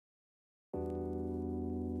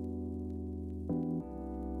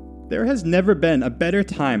There has never been a better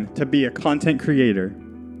time to be a content creator.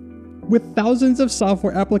 With thousands of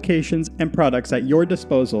software applications and products at your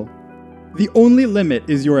disposal, the only limit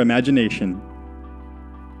is your imagination.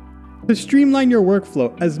 To streamline your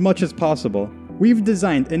workflow as much as possible, we've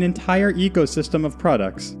designed an entire ecosystem of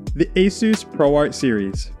products, the ASUS ProArt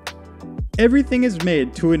series. Everything is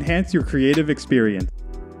made to enhance your creative experience,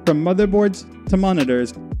 from motherboards to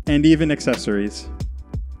monitors and even accessories.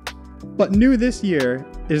 But new this year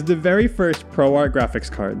is the very first ProArt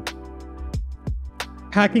graphics card.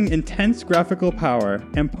 Packing intense graphical power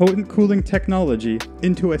and potent cooling technology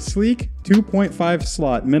into a sleek 2.5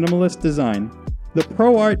 slot minimalist design, the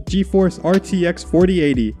ProArt GeForce RTX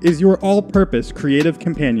 4080 is your all-purpose creative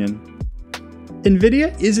companion.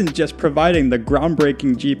 NVIDIA isn't just providing the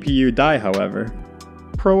groundbreaking GPU die, however.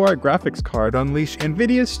 ProArt graphics card unleash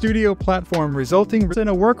NVIDIA Studio platform, resulting in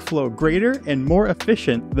a workflow greater and more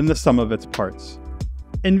efficient than the sum of its parts.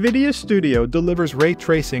 NVIDIA Studio delivers ray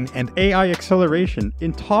tracing and AI acceleration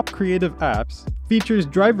in top creative apps, features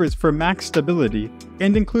drivers for max stability,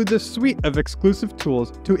 and includes a suite of exclusive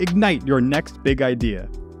tools to ignite your next big idea.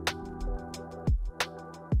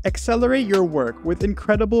 Accelerate your work with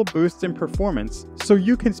incredible boosts in performance so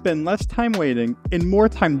you can spend less time waiting and more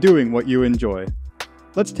time doing what you enjoy.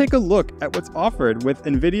 Let's take a look at what's offered with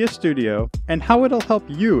NVIDIA Studio and how it'll help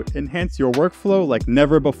you enhance your workflow like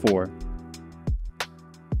never before.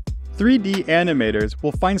 3D animators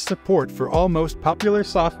will find support for all most popular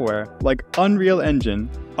software like Unreal Engine,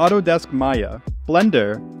 Autodesk Maya,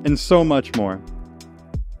 Blender, and so much more.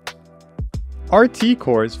 RT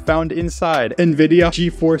cores found inside NVIDIA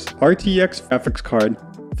GeForce RTX graphics card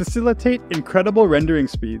facilitate incredible rendering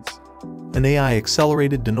speeds. An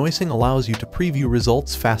AI-accelerated denoising allows you to preview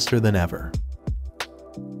results faster than ever.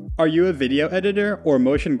 Are you a video editor or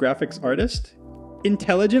motion graphics artist?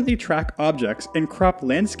 Intelligently track objects and crop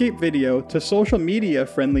landscape video to social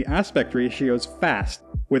media-friendly aspect ratios fast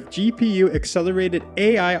with GPU-accelerated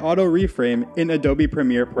AI auto-reframe in Adobe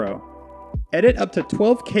Premiere Pro. Edit up to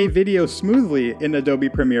 12K video smoothly in Adobe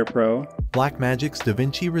Premiere Pro, Blackmagic's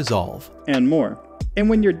DaVinci Resolve, and more. And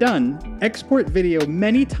when you're done, export video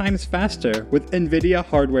many times faster with NVIDIA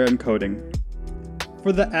hardware encoding.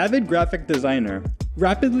 For the avid graphic designer,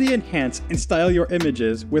 rapidly enhance and style your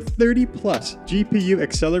images with 30+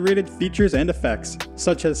 GPU-accelerated features and effects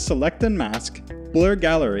such as Select and Mask, Blur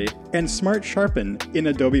Gallery, and Smart Sharpen in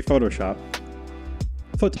Adobe Photoshop.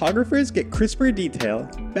 Photographers get crisper detail,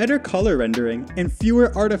 better color rendering, and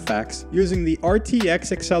fewer artifacts using the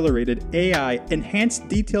RTX accelerated AI Enhanced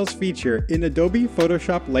Details feature in Adobe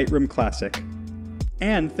Photoshop Lightroom Classic.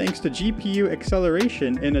 And thanks to GPU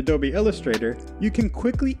acceleration in Adobe Illustrator, you can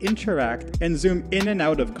quickly interact and zoom in and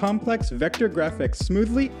out of complex vector graphics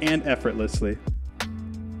smoothly and effortlessly.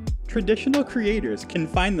 Traditional creators can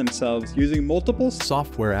find themselves using multiple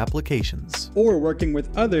software applications or working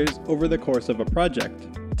with others over the course of a project.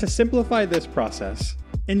 To simplify this process,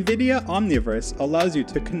 NVIDIA Omniverse allows you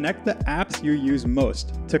to connect the apps you use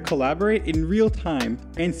most to collaborate in real time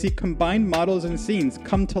and see combined models and scenes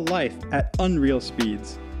come to life at unreal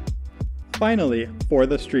speeds. Finally, for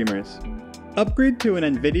the streamers, upgrade to an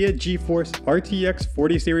NVIDIA GeForce RTX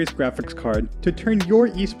 40 series graphics card to turn your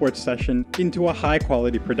esports session into a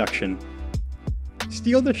high-quality production.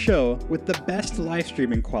 Steal the show with the best live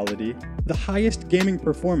streaming quality, the highest gaming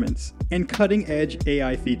performance, and cutting-edge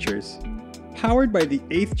AI features. Powered by the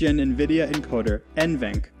 8th gen NVIDIA encoder,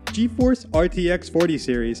 NVENC, GeForce RTX 40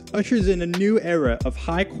 series ushers in a new era of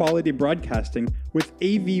high-quality broadcasting with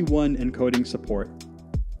AV1 encoding support.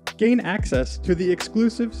 Gain access to the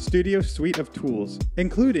exclusive Studio suite of tools,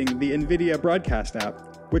 including the NVIDIA Broadcast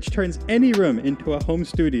app, which turns any room into a home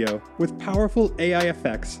studio with powerful AI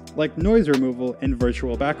effects like noise removal and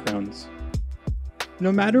virtual backgrounds.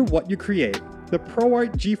 No matter what you create, the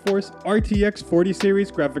ProArt GeForce RTX 40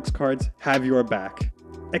 series graphics cards have your back.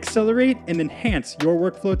 Accelerate and enhance your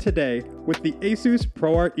workflow today with the ASUS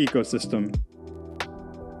ProArt ecosystem.